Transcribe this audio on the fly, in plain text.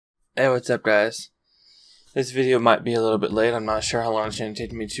Hey, what's up, guys? This video might be a little bit late. I'm not sure how long it's going to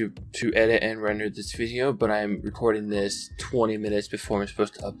take me to edit and render this video, but I'm recording this 20 minutes before I'm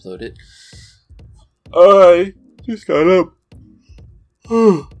supposed to upload it. I just got up.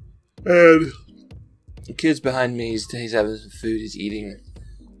 And the kid's behind me. He's having some food. He's eating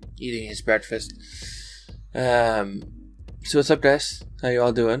his breakfast. So what's up, guys? How you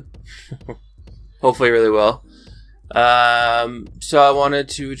all doing? Hopefully really well. So I wanted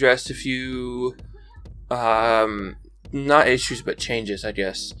to address a few, not issues, but changes, I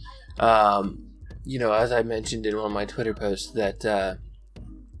guess. You know, as I mentioned in one of my Twitter posts, that,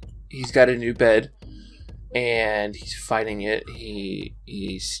 he's got a new bed, and he's fighting it.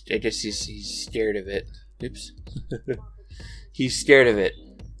 I guess he's scared of it. Oops. He's scared of it.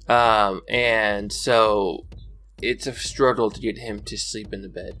 And so it's a struggle to get him to sleep in the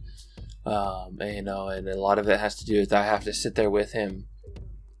bed. And a lot of it has to do with I have to sit there with him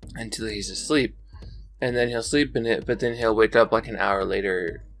until he's asleep, and then he'll sleep in it, but then he'll wake up like an hour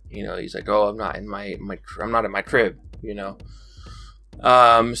later. You know, he's like, "Oh, I'm not in my crib." You know,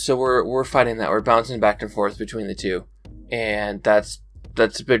 so we're fighting that. We're bouncing back and forth between the two, and that's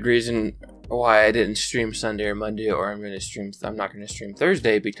a big reason why I didn't stream Sunday or Monday, or I'm not going to stream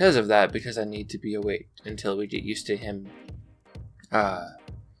Thursday because of that, because I need to be awake until we get used to him.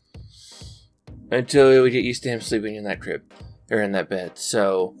 Until we get used to him sleeping in that crib, or in that bed.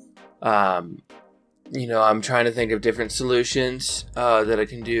 So, you know, I'm trying to think of different solutions that I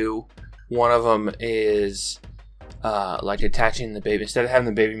can do. One of them is like attaching the baby, instead of having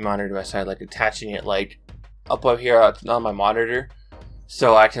the baby monitor to my side, like attaching it like up here on my monitor,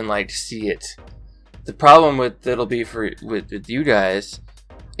 so I can like see it. The problem with it'll be with you guys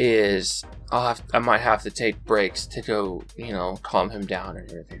is I might have to take breaks to go, you know, calm him down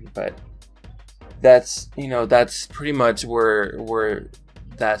and everything, but that's pretty much where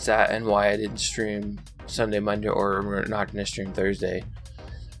that's at, and why I didn't stream Sunday, Monday, or we're not going to stream Thursday.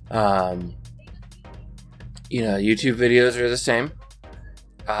 You know, YouTube videos are the same.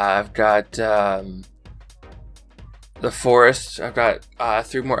 I've got The Forest. I've got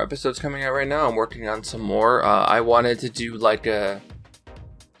 3 more episodes coming out right now. I'm working on some more. I wanted to do like a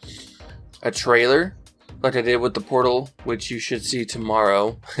trailer, like I did with The Portal, which you should see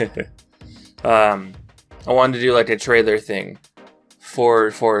tomorrow. I wanted to do like a trailer thing for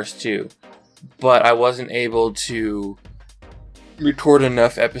Forest 2, but I wasn't able to record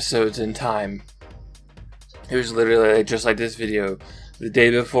enough episodes in time. It was literally just like this video. The day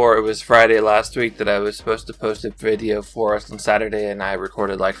before, it was Friday last week that I was supposed to post a video for us on Saturday, and I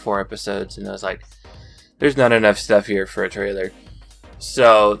recorded like 4 episodes, and I was like, there's not enough stuff here for a trailer.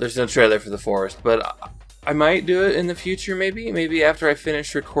 So there's no trailer for The Forest, but I might do it in the future, maybe after I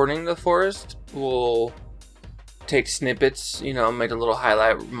finish recording The Forest, we'll take snippets, you know, make a little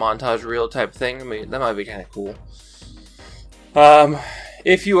highlight montage reel type thing. I mean, that might be kind of cool.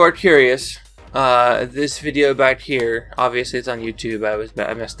 If you are curious, this video back here, obviously it's on YouTube.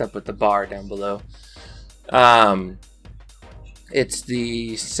 I messed up with the bar down below. It's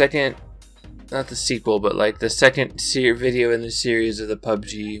the second, not the sequel, but like the second video in the series of the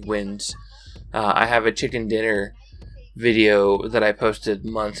PUBG wins. I have a chicken dinner video that I posted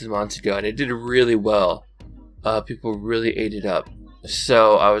months and months ago, and it did really well. People really ate it up.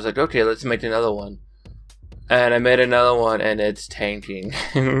 So I was like, okay, let's make another one. And I made another one, and it's tanking.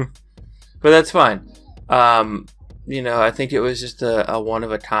 But that's fine. You know, I think it was just a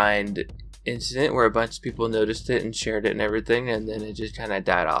one-of-a-kind incident where a bunch of people noticed it and shared it and everything, and then it just kind of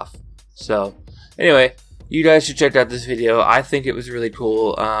died off. So, anyway, you guys should check out this video. I think it was really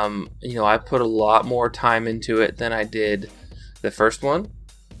cool. You know, I put a lot more time into it than I did the first one,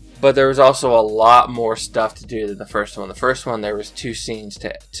 but there was also a lot more stuff to do than the first one. The first one, there was 2 scenes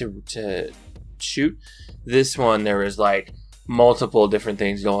to shoot. This one, there was like multiple different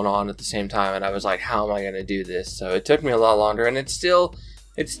things going on at the same time, and I was like, how am I going to do this? So it took me a lot longer, and it's still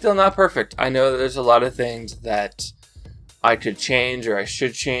not perfect. I know that there's a lot of things that I could change, or I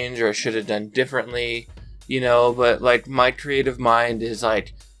should change, or I should have done differently. You know, but like my creative mind is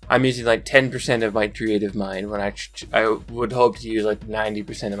like, I'm using like 10% of my creative mind when I would hope to use like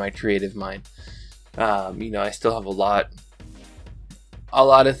 90% of my creative mind. You know, I still have a lot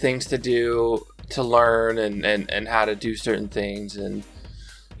of things to do, to learn, and how to do certain things, and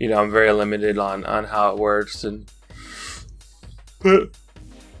you know, I'm very limited on how it works, but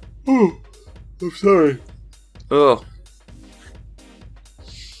oh, I'm sorry. Oh.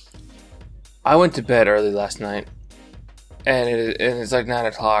 I went to bed early last night, and it's like 9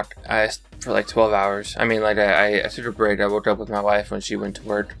 o'clock. For like 12 hours. I mean, like I took a break. I woke up with my wife when she went to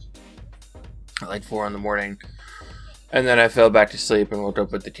work at like 4 in the morning, And then I fell back to sleep and woke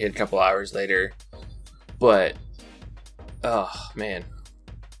up with the kid a couple hours later. But, oh, man.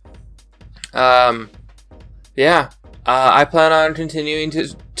 Yeah. I plan on continuing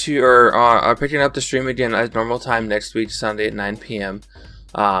to picking up the stream again at normal time next week, Sunday at 9 p.m.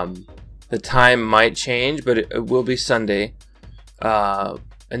 The time might change, but it will be Sunday. And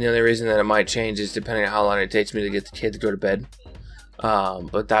the only reason that it might change is depending on how long it takes me to get the kid to go to bed.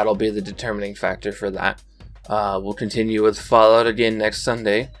 But that'll be the determining factor for that. We'll continue with Fallout again next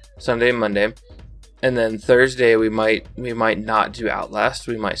Sunday and Monday. And then Thursday we might not do Outlast.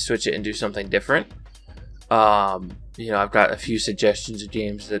 We might switch it and do something different. You know, I've got a few suggestions of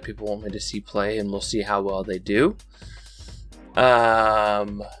games that people want me to see play, and we'll see how well they do.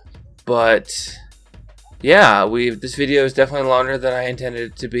 But yeah, this video is definitely longer than I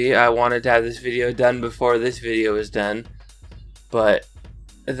intended it to be. I wanted to have this video done before this video is done, but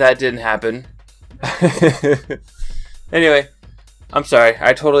that didn't happen. Anyway, I'm sorry.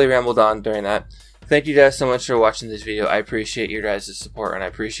 I totally rambled on during that. Thank you guys so much for watching this video. I appreciate your guys' support, and I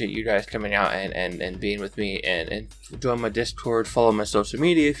appreciate you guys coming out and being with me, and join my Discord, follow my social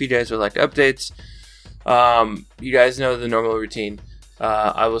media if you guys would like updates. You guys know the normal routine.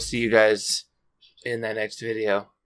 I will see you guys in that next video.